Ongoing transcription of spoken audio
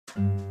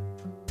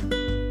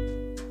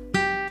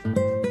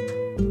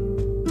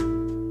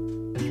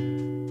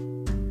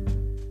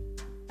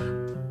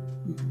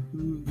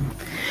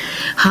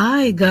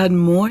Hi, good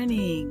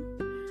morning.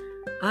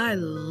 I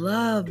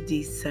love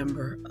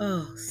December.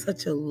 Oh,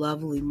 such a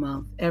lovely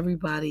month.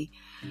 Everybody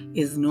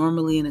is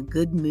normally in a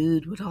good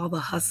mood with all the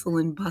hustle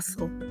and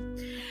bustle.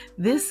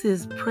 This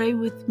is Pray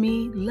With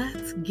Me.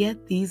 Let's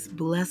get these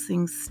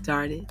blessings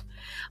started.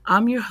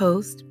 I'm your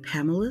host,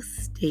 Pamela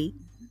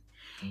Staten,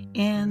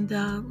 and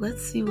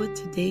let's see what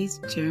today's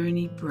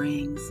journey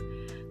brings.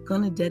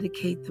 Going to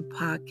dedicate the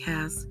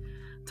podcast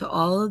to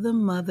all of the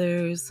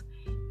mothers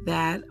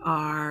that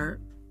are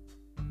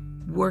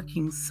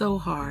working so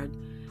hard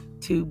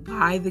to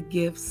buy the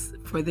gifts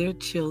for their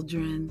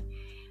children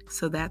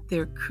so that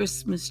their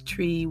Christmas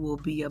tree will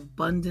be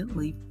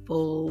abundantly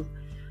full,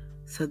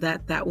 so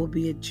that that will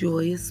be a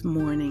joyous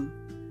morning,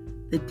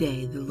 the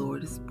day the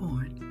Lord is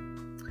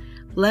born.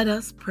 Let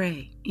us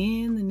pray.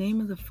 In the name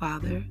of the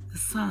Father, the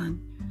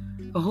Son,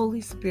 the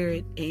Holy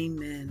Spirit,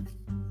 amen.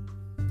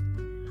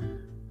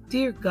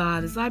 Dear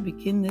God, as I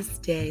begin this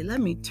day,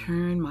 let me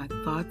turn my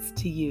thoughts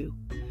to you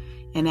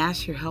and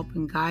ask your help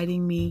in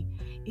guiding me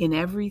in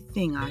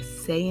everything I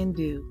say and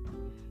do.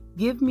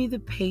 Give me the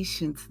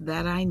patience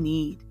that I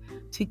need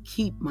to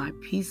keep my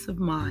peace of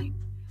mind.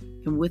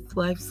 And with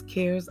life's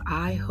cares,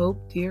 I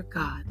hope, dear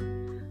God,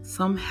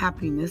 some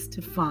happiness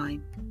to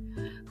find.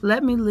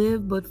 Let me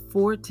live but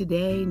for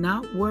today,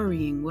 not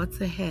worrying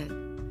what's ahead.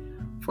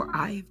 For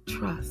I have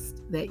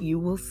trust that you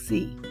will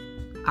see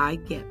I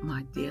get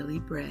my daily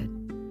bread.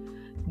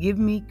 Give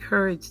me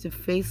courage to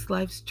face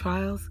life's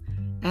trials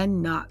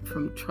and not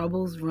from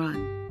troubles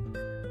run.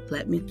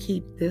 Let me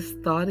keep this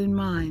thought in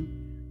mind,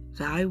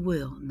 thy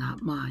will,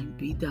 not mine,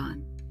 be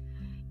done.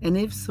 And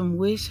if some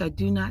wish I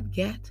do not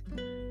get,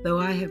 though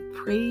I have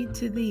prayed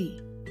to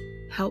thee,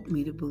 help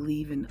me to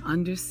believe and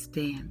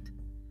understand.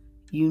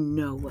 You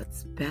know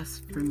what's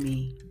best for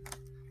me.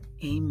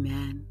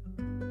 Amen.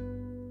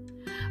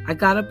 I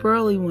got up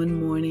early one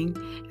morning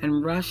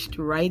and rushed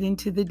right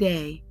into the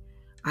day.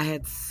 I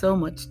had so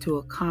much to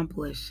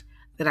accomplish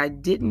that I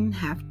didn't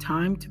have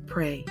time to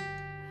pray.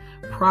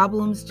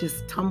 Problems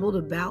just tumbled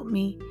about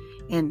me,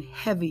 and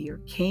heavier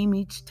came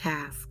each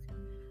task.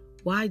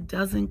 Why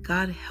doesn't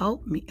God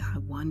help me? I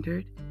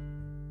wondered.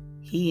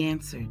 He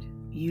answered,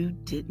 you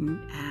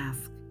didn't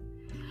ask.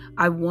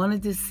 I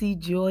wanted to see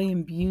joy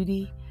and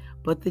beauty,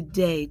 but the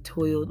day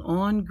toiled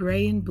on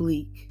gray and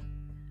bleak.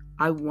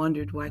 I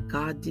wondered why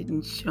God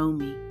didn't show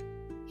me.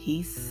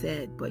 He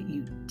said, but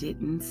you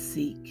didn't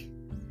seek.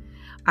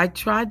 I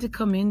tried to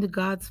come into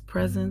God's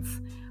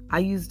presence. I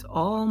used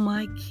all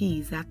my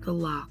keys at the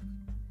lock.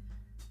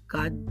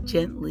 God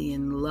gently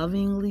and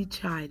lovingly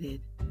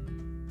chided,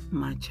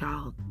 my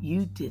child,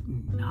 you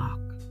didn't knock.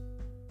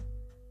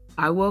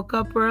 I woke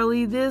up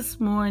early this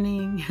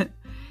morning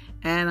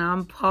and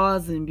I'm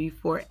pausing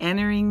before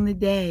entering the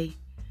day.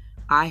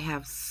 I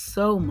have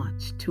so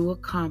much to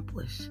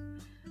accomplish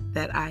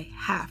that I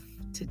have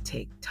to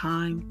take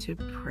time to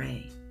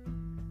pray.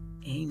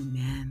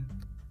 Amen.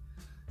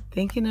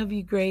 Thinking of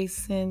you,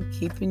 Grayson,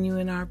 keeping you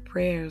in our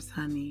prayers,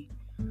 honey.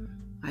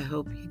 I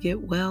hope you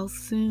get well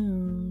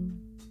soon.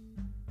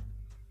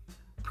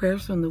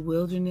 Prayers from the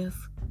wilderness.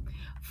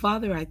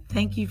 Father, I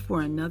thank you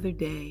for another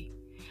day.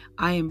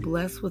 I am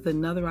blessed with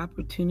another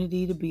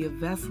opportunity to be a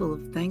vessel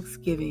of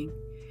thanksgiving.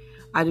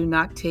 I do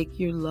not take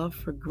your love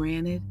for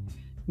granted,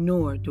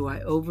 nor do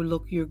I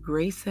overlook your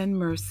grace and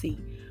mercy,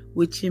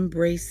 which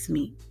embrace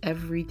me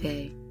every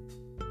day.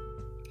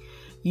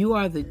 You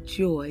are the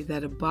joy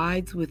that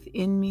abides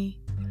within me,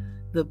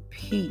 the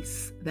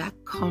peace that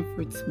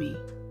comforts me,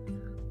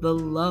 the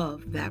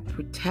love that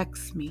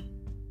protects me.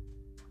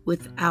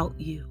 Without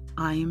you,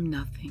 I am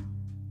nothing.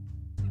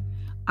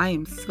 I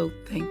am so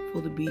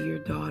thankful to be your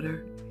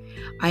daughter.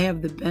 I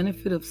have the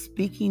benefit of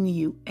speaking to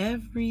you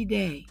every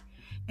day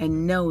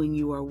and knowing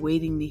you are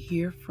waiting to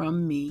hear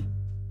from me.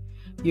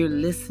 Your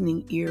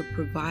listening ear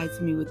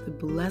provides me with the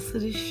blessed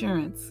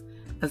assurance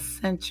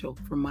essential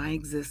for my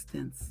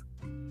existence.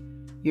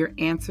 Your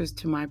answers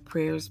to my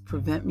prayers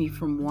prevent me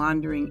from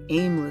wandering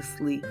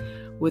aimlessly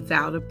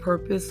without a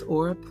purpose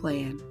or a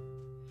plan.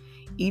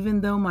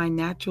 Even though my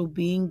natural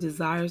being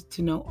desires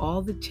to know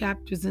all the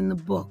chapters in the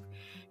book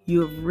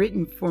you have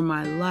written for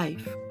my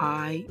life,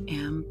 I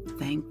am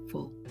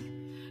thankful.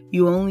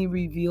 You only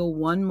reveal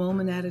one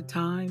moment at a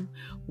time,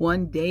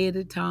 one day at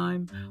a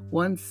time,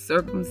 one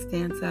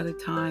circumstance at a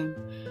time.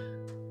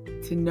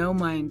 To know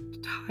my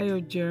entire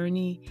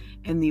journey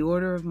and the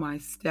order of my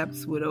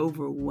steps would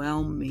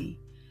overwhelm me.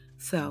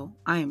 So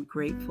I am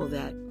grateful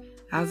that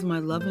as my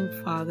loving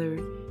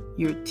Father,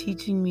 you're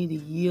teaching me to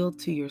yield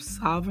to your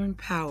sovereign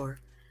power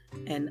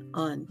and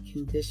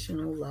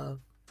unconditional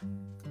love.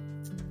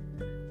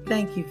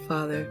 Thank you,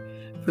 Father,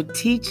 for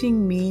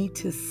teaching me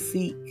to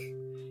seek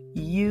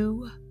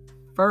you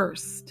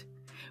first,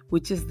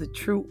 which is the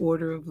true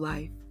order of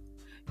life.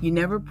 You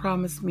never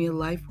promised me a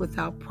life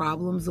without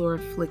problems or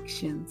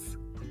afflictions,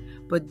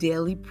 but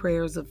daily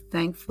prayers of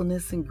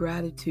thankfulness and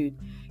gratitude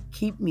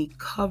keep me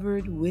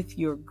covered with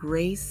your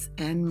grace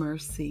and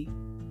mercy.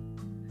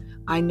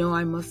 I know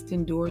I must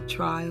endure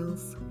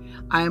trials.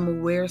 I am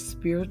aware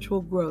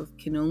spiritual growth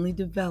can only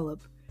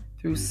develop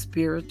through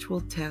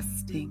spiritual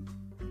testing.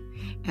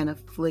 and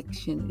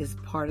affliction is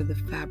part of the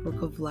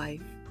fabric of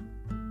life.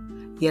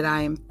 Yet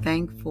I am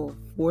thankful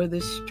for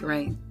the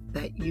strength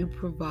that you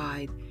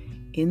provide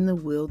in the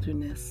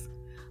wilderness,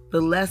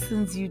 the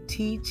lessons you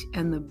teach,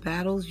 and the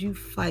battles you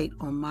fight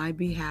on my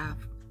behalf.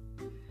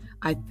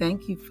 I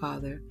thank you,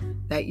 Father,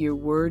 that your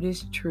word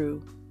is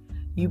true.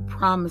 You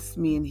promised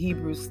me in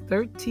Hebrews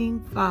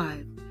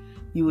 13:5,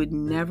 you would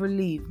never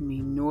leave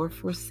me nor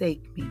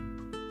forsake me,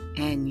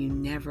 and you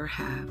never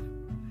have.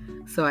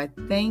 So I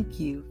thank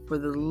you for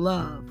the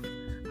love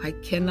I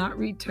cannot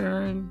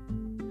return,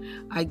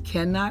 I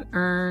cannot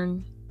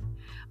earn,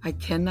 I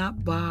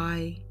cannot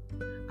buy,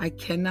 I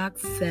cannot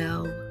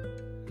sell,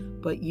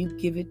 but you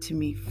give it to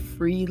me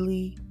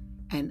freely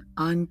and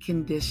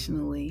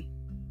unconditionally.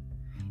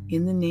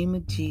 In the name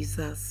of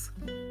Jesus,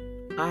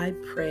 I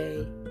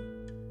pray,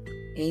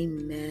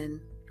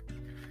 amen.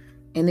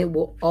 And it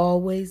will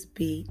always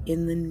be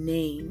in the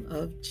name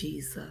of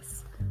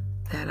Jesus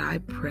that I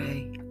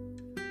pray.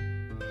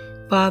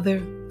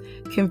 Father,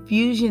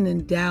 confusion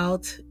and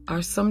doubt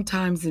are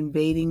sometimes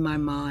invading my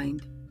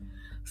mind.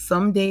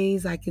 Some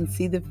days I can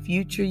see the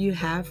future you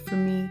have for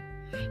me,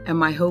 and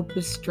my hope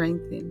is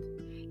strengthened.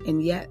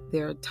 And yet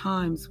there are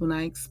times when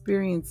I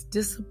experience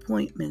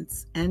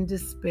disappointments and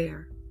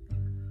despair.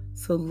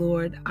 So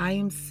Lord, I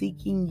am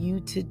seeking you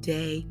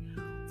today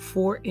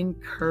for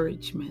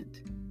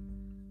encouragement.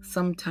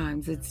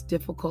 Sometimes it's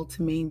difficult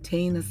to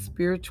maintain a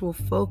spiritual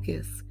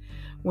focus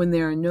when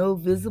there are no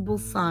visible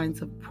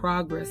signs of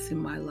progress in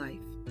my life.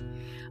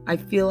 I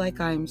feel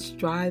like I am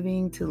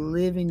striving to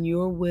live in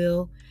your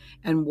will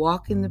and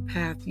walk in the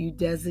path you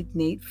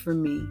designate for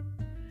me,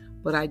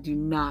 but I do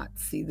not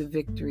see the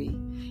victory.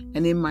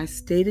 And in my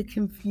state of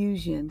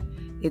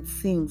confusion, it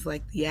seems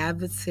like the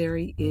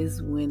adversary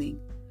is winning.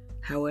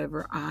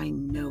 However, I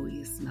know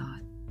he is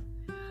not.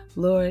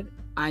 Lord,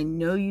 I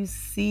know you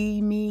see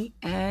me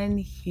and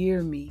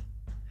hear me.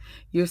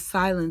 Your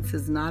silence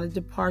is not a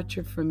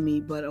departure from me,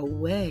 but a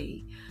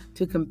way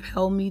to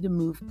compel me to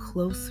move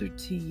closer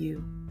to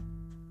you.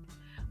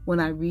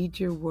 When I read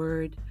your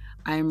word,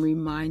 I am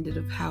reminded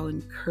of how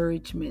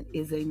encouragement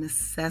is a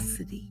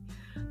necessity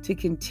to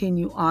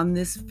continue on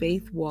this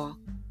faith walk.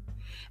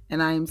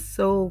 And I am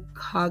so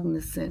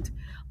cognizant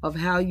of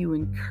how you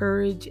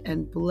encourage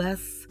and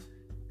bless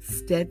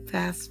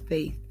steadfast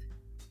faith.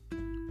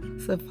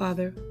 So,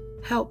 Father,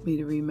 help me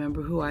to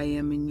remember who I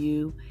am in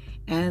you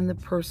and the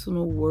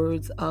personal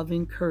words of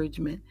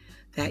encouragement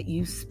that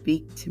you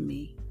speak to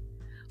me.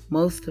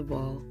 Most of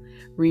all,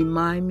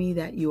 remind me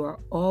that you are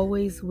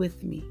always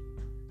with me,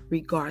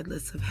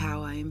 regardless of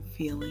how I am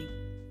feeling.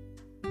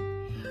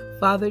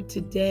 Father,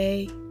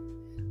 today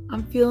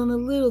I'm feeling a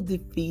little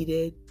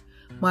defeated.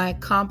 My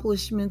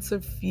accomplishments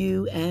are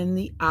few and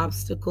the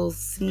obstacles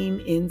seem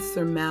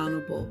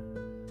insurmountable,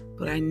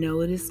 but I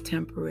know it is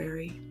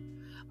temporary.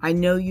 I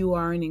know you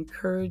are an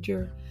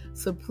encourager,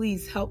 so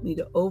please help me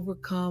to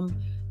overcome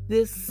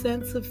this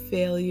sense of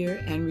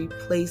failure and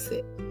replace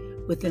it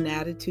with an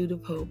attitude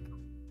of hope.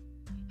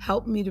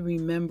 Help me to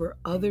remember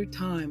other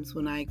times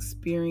when I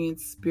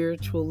experienced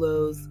spiritual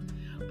lows,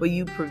 but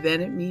you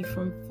prevented me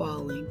from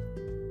falling.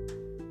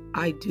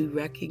 I do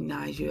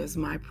recognize you as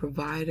my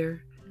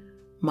provider,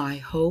 my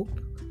hope,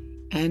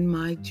 and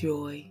my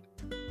joy.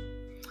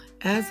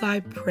 As I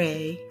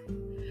pray,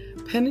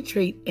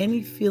 penetrate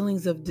any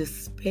feelings of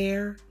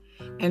despair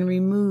and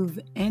remove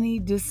any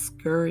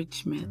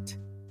discouragement.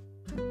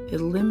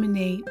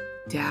 Eliminate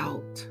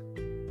doubt.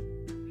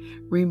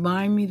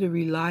 Remind me to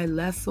rely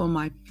less on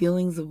my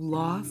feelings of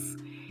loss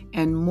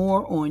and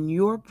more on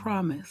your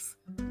promise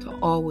to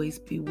always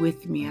be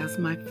with me as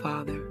my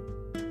Father.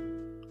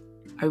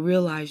 I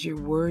realize your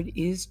word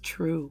is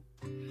true.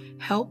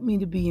 Help me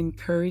to be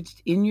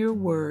encouraged in your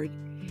word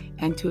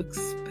and to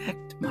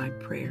expect my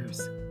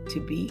prayers to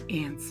be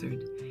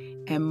answered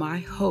and my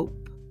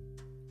hope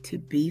to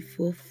be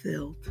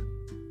fulfilled.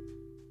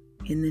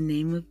 In the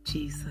name of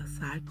Jesus,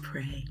 I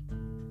pray.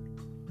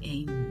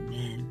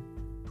 Amen.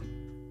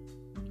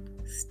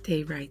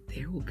 Stay right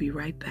there. We'll be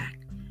right back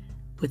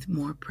with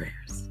more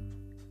prayers.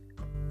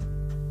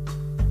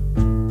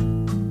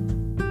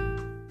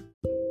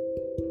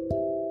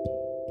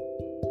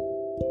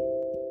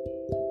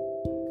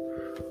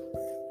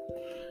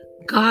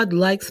 God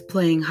likes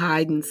playing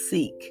hide and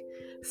seek,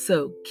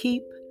 so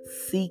keep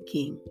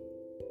seeking.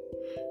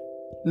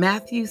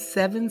 Matthew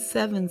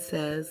 7:7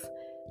 says,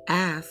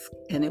 "Ask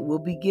and it will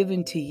be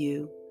given to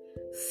you.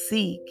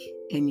 Seek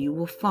and you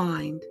will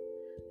find.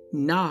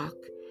 Knock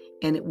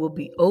and it will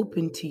be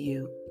open to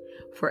you.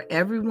 For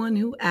everyone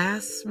who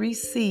asks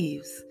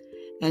receives,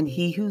 and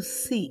he who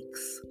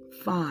seeks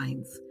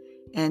finds,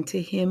 and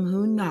to him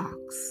who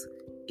knocks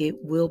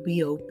it will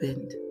be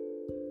opened."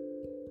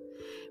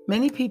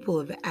 Many people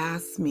have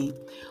asked me,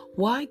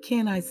 why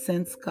can't I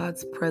sense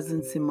God's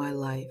presence in my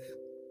life?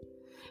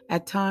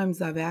 At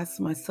times I've asked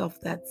myself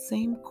that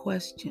same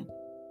question.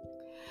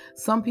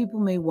 Some people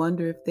may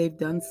wonder if they've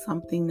done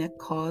something that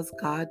caused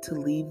God to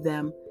leave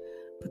them,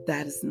 but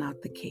that is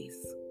not the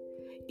case.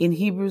 In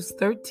Hebrews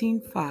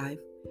 13:5,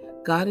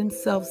 God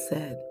himself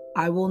said,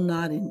 I will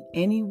not in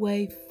any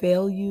way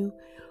fail you,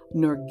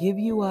 nor give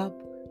you up,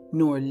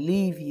 nor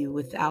leave you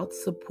without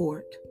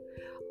support.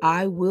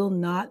 I will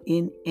not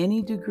in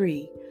any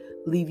degree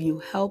leave you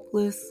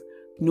helpless,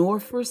 nor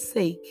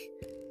forsake,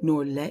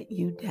 nor let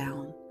you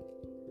down.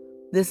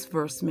 This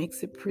verse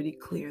makes it pretty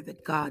clear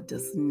that God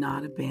does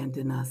not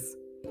abandon us.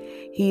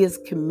 He is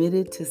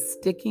committed to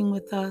sticking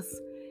with us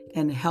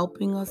and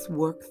helping us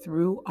work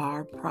through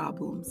our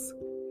problems.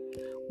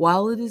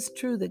 While it is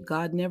true that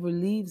God never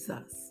leaves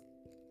us,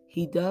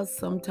 He does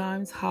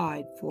sometimes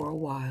hide for a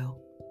while.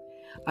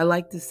 I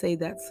like to say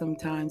that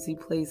sometimes He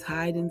plays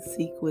hide and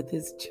seek with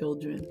His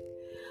children.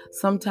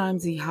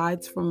 Sometimes He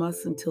hides from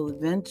us until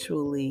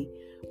eventually,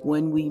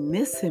 when we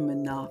miss Him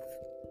enough,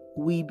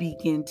 we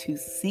begin to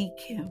seek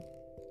Him.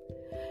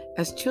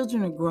 As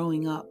children are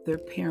growing up, their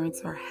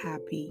parents are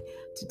happy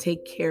to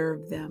take care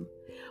of them.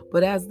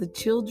 But as the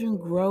children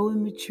grow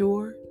and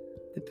mature,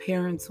 the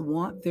parents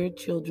want their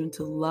children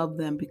to love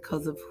them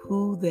because of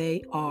who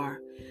they are,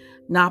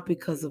 not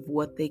because of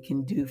what they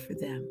can do for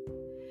them.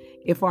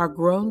 If our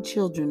grown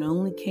children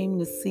only came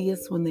to see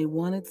us when they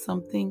wanted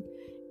something,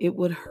 it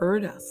would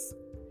hurt us.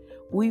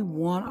 We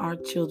want our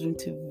children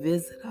to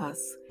visit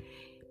us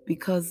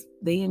because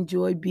they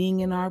enjoy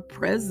being in our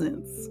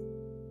presence.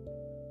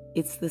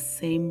 It's the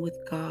same with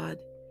God.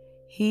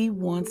 He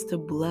wants to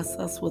bless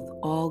us with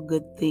all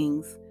good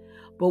things.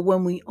 But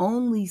when we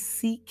only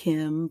seek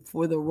Him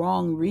for the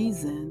wrong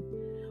reason,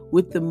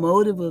 with the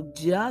motive of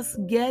just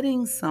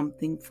getting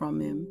something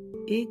from Him,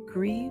 it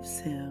grieves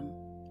Him.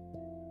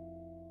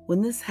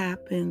 When this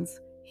happens,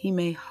 He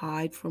may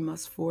hide from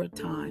us for a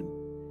time.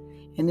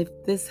 And if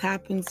this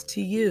happens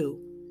to you,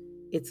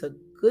 it's a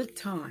good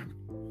time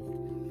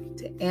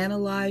to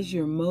analyze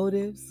your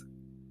motives.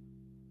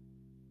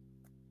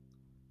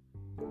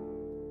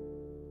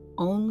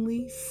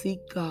 Only seek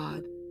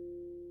God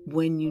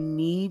when you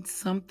need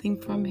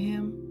something from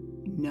Him?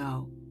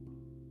 No.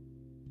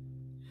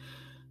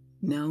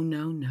 No,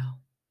 no, no.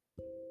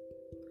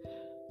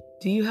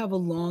 Do you have a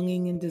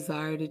longing and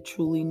desire to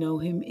truly know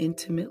Him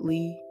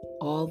intimately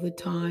all the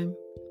time?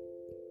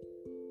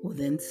 Well,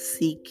 then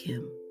seek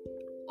Him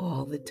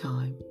all the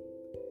time.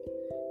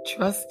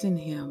 Trust in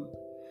Him.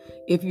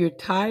 If you're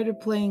tired of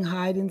playing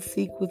hide and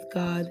seek with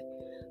God,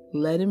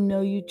 let Him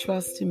know you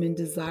trust Him and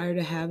desire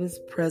to have His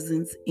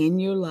presence in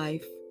your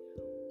life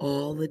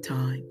all the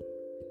time.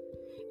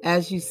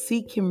 As you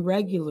seek Him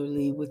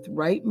regularly with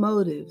right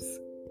motives,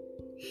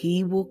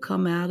 He will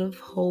come out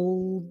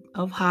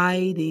of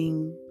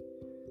hiding.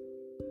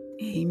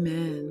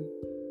 Amen.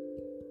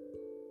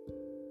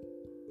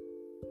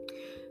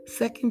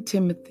 2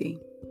 Timothy,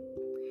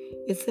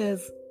 it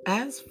says,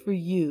 "As for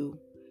you,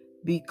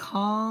 be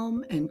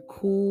calm and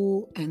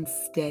cool and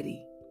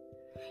steady.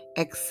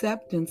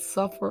 Accept and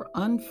suffer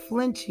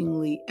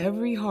unflinchingly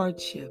every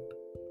hardship.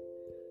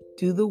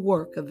 Do the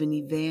work of an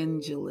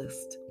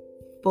evangelist.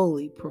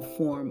 Fully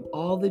perform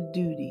all the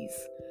duties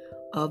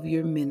of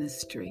your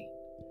ministry."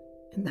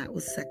 And that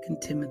was 2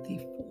 Timothy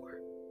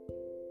 4.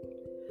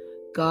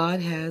 God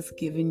has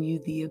given you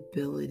the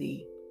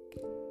ability.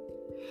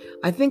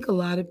 I think a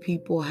lot of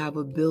people have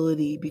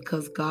ability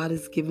because God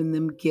has given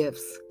them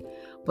gifts,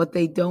 but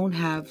they don't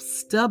have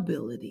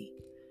stability.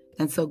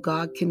 And so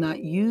God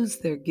cannot use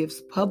their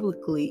gifts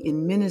publicly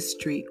in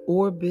ministry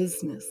or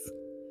business.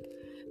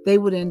 They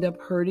would end up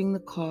hurting the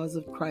cause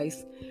of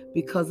Christ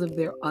because of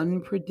their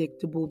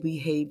unpredictable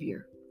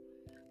behavior.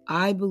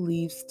 I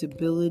believe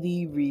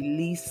stability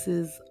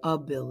releases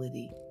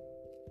ability.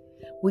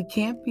 We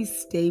can't be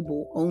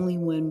stable only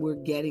when we're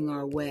getting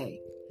our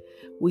way.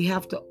 We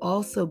have to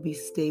also be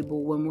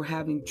stable when we're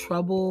having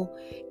trouble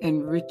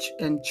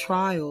and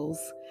trials,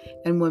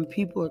 and when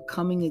people are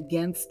coming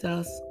against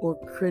us or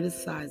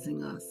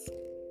criticizing us.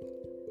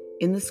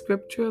 In the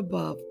scripture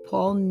above,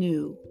 Paul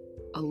knew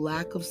a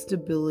lack of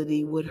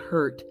stability would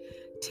hurt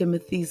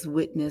Timothy's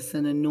witness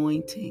and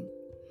anointing.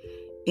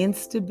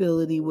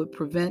 Instability would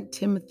prevent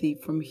Timothy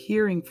from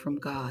hearing from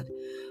God,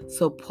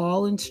 so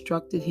Paul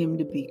instructed him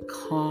to be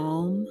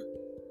calm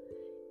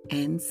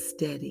and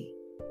steady.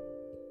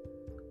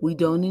 We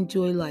don't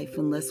enjoy life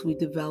unless we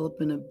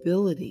develop an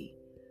ability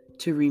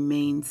to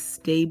remain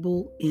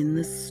stable in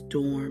the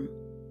storm.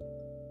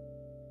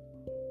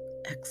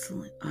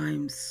 Excellent.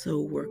 I'm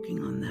so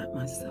working on that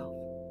myself.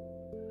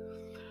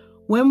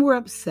 When we're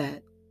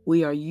upset,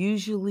 we are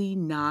usually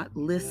not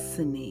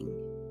listening.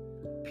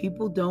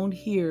 People don't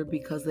hear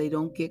because they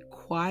don't get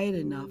quiet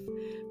enough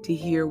to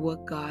hear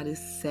what God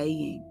is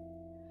saying.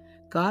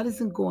 God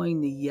isn't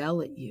going to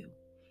yell at you.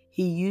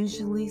 He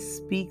usually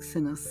speaks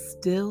in a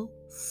still,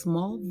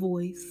 small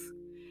voice,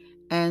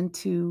 and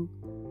to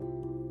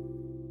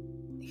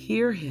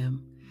hear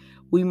Him,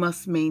 we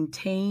must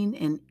maintain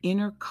an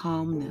inner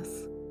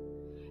calmness.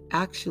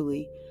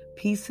 Actually,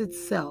 peace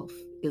itself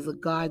is a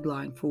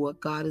guideline for what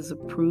God is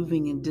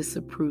approving and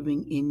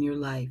disapproving in your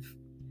life.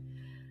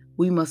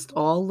 We must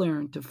all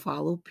learn to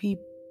follow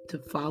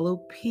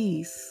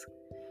peace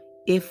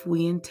if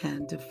we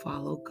intend to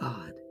follow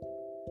God.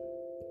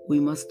 We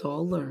must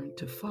all learn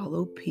to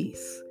follow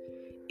peace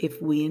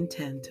if we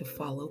intend to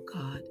follow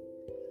God.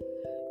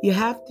 You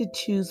have to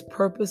choose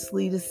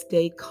purposely to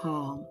stay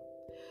calm,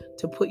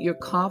 to put your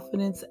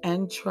confidence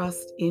and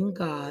trust in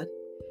God,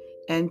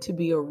 and to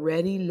be a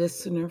ready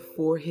listener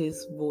for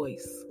His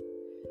voice.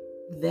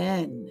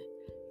 Then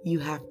you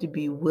have to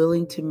be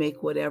willing to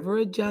make whatever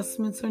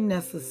adjustments are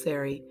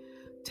necessary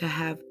to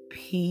have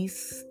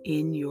peace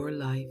in your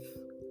life.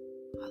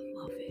 I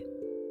love it.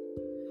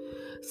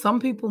 Some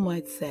people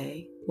might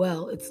say,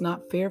 well, it's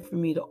not fair for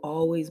me to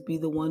always be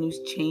the one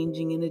who's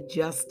changing and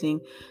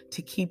adjusting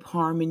to keep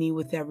harmony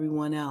with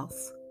everyone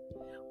else.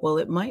 Well,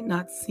 it might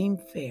not seem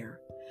fair,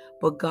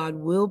 but God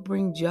will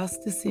bring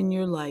justice in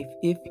your life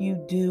if you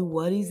do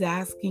what He's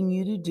asking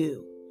you to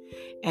do,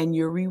 and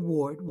your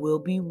reward will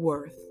be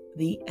worth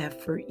the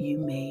effort you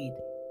made.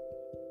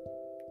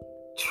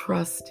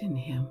 Trust in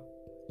Him.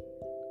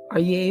 Are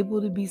you able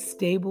to be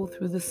stable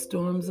through the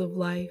storms of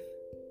life?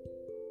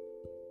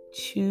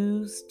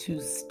 Choose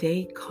to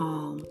stay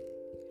calm.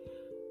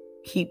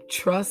 Keep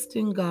trust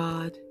in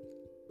God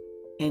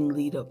and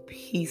lead a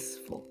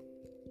peaceful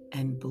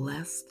and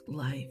blessed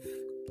life.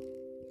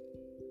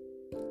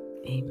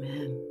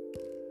 Amen.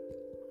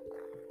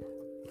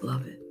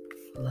 Love it,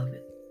 love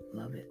it,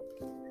 love it.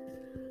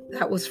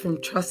 That was from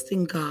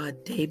Trusting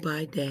God Day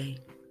by Day.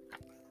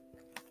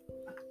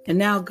 And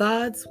now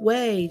God's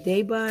way,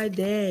 day by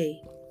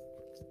day.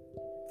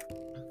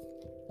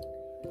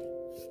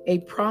 A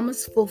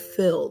promise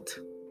fulfilled.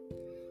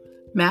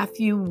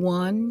 Matthew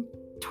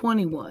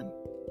 1:21.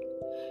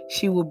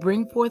 She will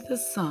bring forth a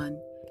son,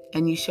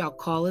 and you shall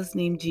call his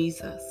name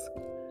Jesus,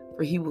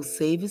 for he will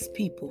save his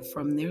people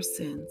from their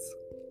sins.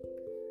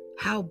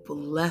 How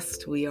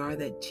blessed we are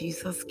that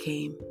Jesus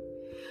came.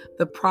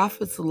 The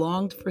prophets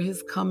longed for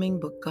his coming,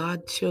 but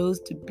God chose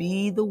us to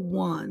be the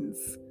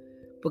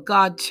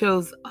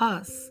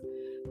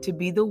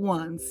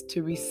ones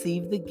to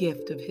receive the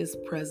gift of his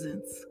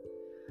presence.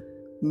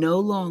 No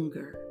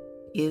longer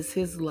is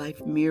his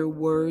life mere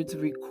words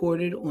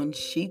recorded on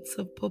sheets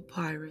of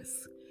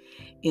papyrus.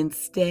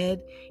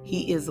 Instead,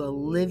 he is a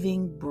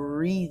living,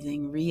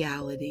 breathing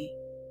reality.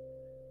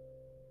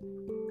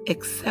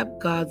 Accept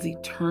God's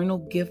eternal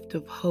gift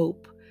of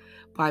hope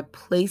by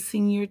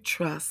placing your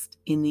trust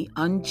in the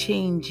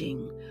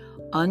unchanging,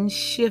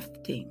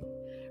 unshifting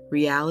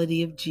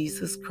reality of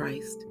Jesus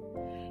Christ.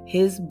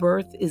 His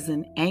birth is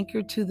an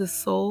anchor to the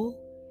soul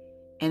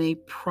and a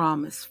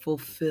promise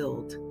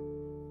fulfilled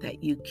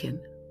that you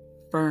can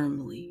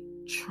firmly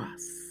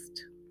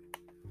trust.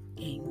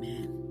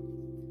 Amen.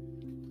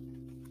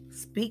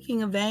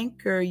 Speaking of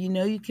Anchor,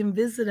 you can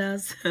visit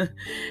us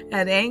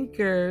at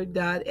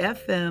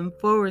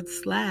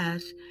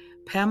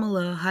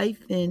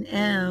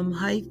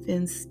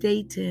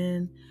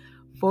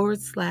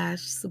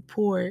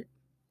anchor.fm/Pamela-M-Staten/support,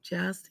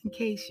 just in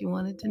case you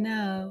wanted to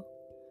know.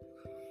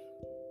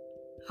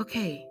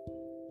 Okay,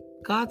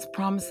 God's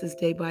promises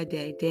day by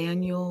day.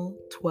 Daniel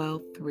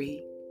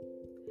 12:3.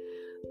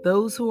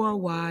 Those who are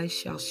wise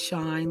shall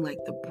shine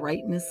like the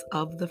brightness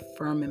of the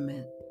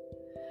firmament.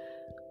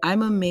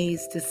 I'm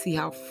amazed to see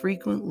how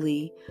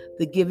frequently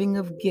the giving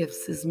of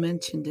gifts is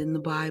mentioned in the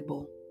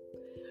Bible.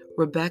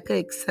 Rebecca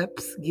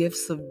accepts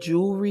gifts of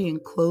jewelry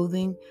and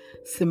clothing,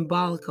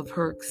 symbolic of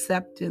her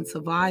acceptance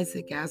of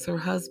Isaac as her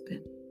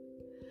husband.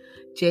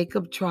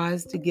 Jacob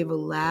tries to give a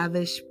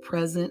lavish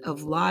present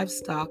of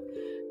livestock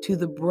to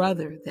the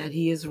brother that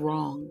he has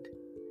wronged.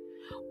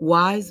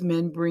 Wise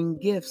men bring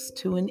gifts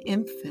to an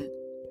infant: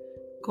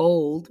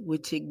 gold,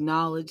 which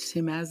acknowledged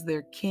him as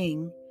their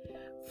king,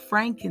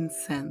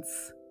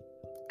 frankincense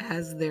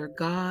as their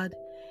God,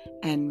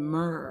 and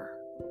myrrh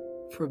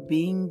for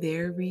being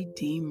their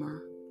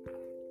redeemer.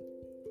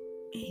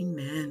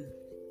 Amen.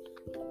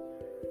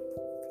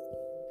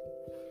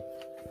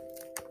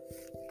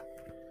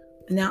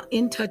 Now,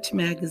 In Touch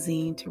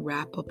magazine, to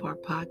wrap up our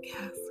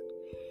podcast,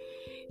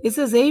 it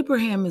says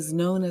Abraham is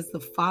known as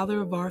the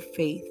father of our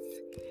faith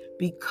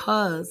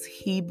because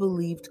he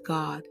believed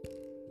God.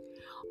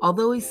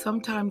 Although he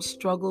sometimes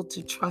struggled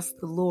to trust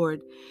the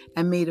Lord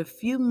and made a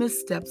few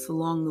missteps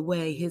along the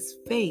way, his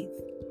faith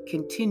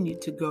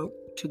continued to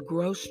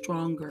grow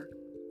stronger.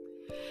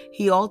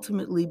 He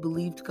ultimately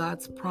believed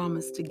God's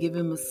promise to give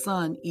him a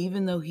son,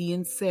 even though he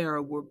and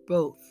Sarah were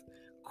both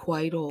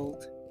quite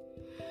old.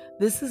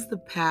 This is the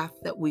path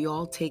that we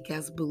all take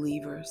as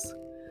believers.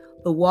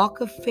 The walk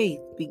of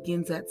faith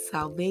begins at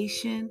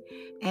salvation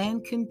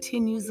and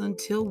continues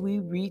until we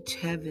reach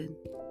heaven.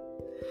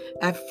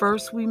 At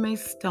first, we may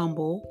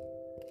stumble,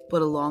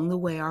 but along the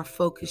way, our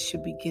focus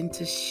should begin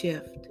to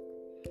shift.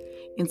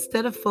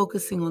 Instead of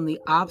focusing on the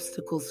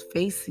obstacles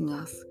facing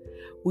us,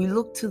 we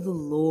look to the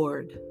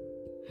Lord.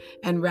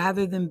 And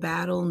rather than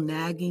battle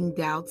nagging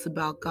doubts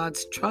about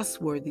God's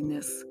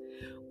trustworthiness,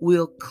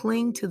 we'll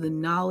cling to the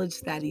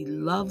knowledge that He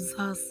loves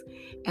us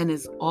and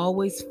is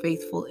always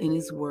faithful in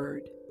His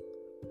word.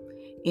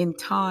 In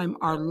time,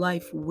 our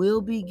life will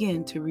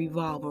begin to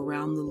revolve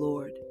around the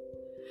Lord.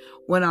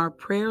 When our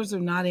prayers are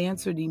not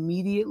answered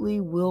immediately,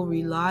 we'll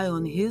rely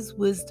on His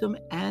wisdom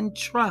and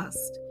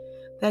trust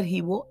that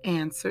He will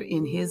answer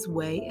in His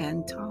way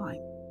and time.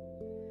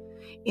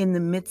 in the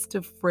midst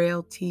of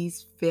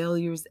frailties,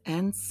 failures,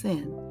 and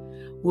sin,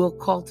 we'll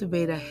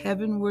cultivate a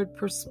heavenward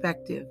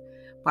perspective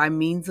by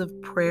means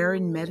of prayer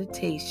and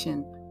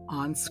meditation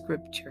on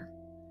Scripture.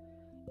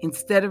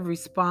 Instead of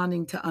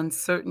responding to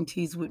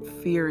uncertainties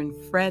with fear and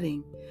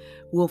fretting,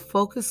 we'll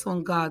focus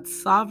on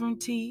God's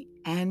sovereignty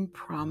and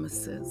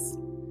promises.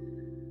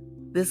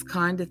 This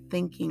kind of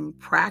thinking,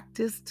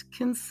 practiced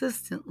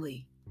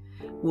consistently,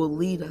 will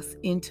lead us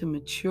into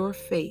mature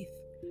faith,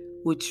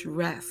 which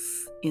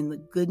rests in the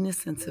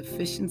goodness and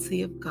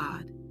sufficiency of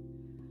God.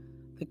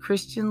 The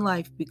Christian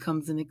life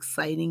becomes an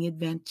exciting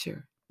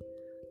adventure,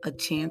 a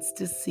chance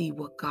to see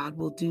what God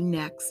will do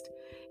next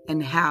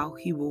and how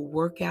He will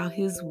work out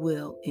His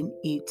will in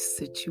each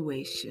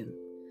situation.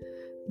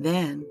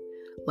 Then,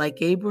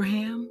 like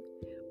Abraham,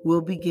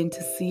 we'll begin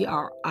to see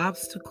our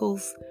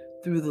obstacles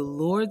through the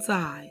Lord's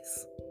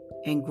eyes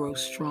and grow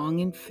strong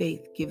in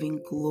faith,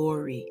 giving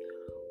glory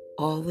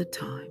all the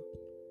time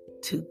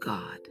to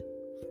God.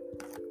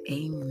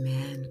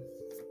 Amen.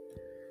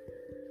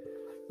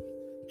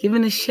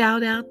 Giving a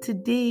shout out to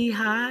Dee.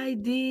 Hi,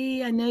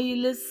 Dee. I know you're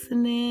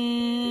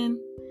listening.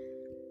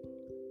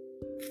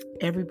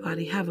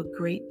 Everybody have a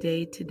great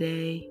day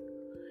today.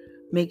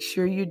 Make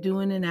sure you're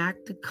doing an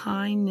act of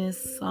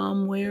kindness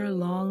somewhere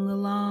along the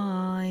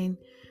line.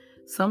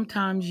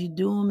 Sometimes you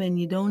do them and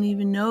you don't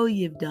even know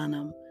you've done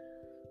them.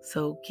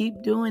 So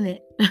keep doing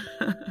it.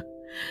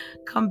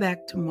 Come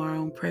back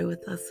tomorrow and pray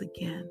with us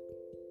again.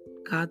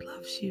 God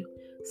loves you.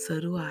 So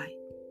do I.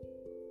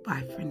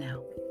 Bye for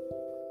now.